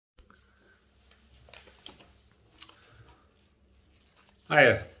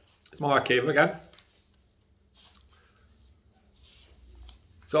Hiya, it's Mark here again.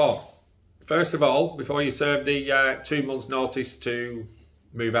 So, first of all, before you serve the 2 months notice to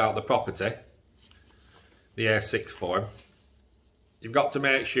move out the property, the A6 form, you've got to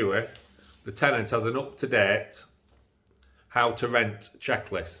make sure the tenant has an up-to-date how to rent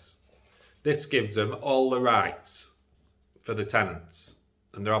checklist. This gives them all the rights for the tenants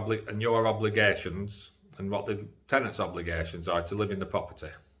and your obligations and what the tenant's obligations are to live in the property.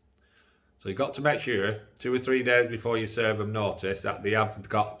 So you've got to make sure 2 or 3 days before you serve them notice that they have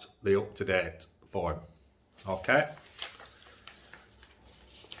got the up-to-date form. Okay?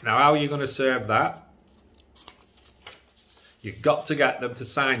 Now how are you going to serve that? You've got to get them to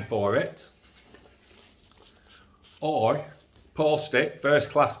sign for it or post it,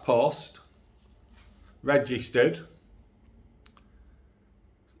 first class post, registered,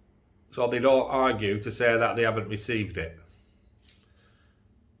 so they don't argue to say that they haven't received it.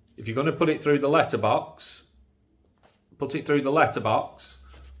 If you're going to put it through the letterbox, put it through the letterbox,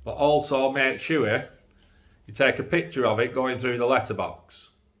 but also make sure you take a picture of it going through the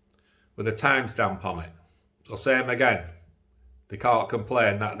letterbox with a timestamp on it. So same again, they can't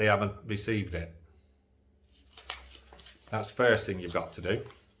complain that they haven't received it. That's the first thing you've got to do.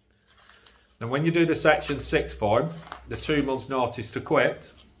 And when you do the section 6 form, the 2 months notice to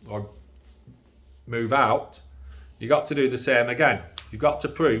quit or move out, you've got to do the same again. You've got to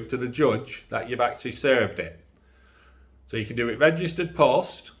prove to the judge that you've actually served it. So you can do it registered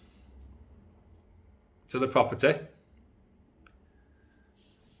post to the property.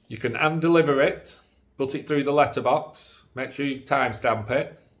 You can hand deliver it, put it through the letterbox, make sure you timestamp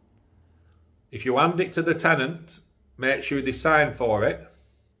it. If you hand it to the tenant, make sure they sign for it,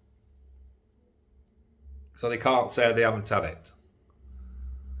 so they can't say they haven't had it.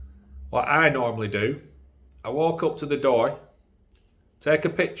 What I normally do, I walk up to the door, take a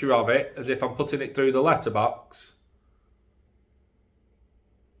picture of it as if I'm putting it through the letterbox,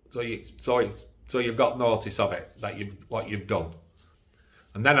 so you've got notice of it, that what you've done.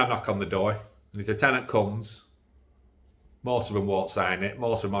 And then I knock on the door, and if the tenant comes, most of them won't sign it,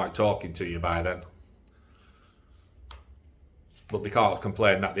 most of them aren't talking to you by then. But they can't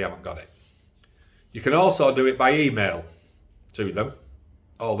complain that they haven't got it. You can also do it by email to them,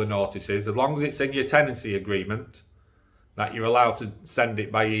 all the notices, as long as it's in your tenancy agreement that you're allowed to send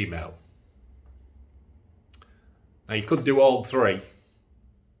it by email. Now you could do all 3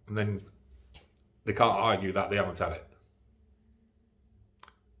 and then they can't argue that they haven't had it.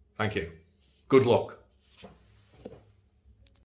 Thank you. Good luck.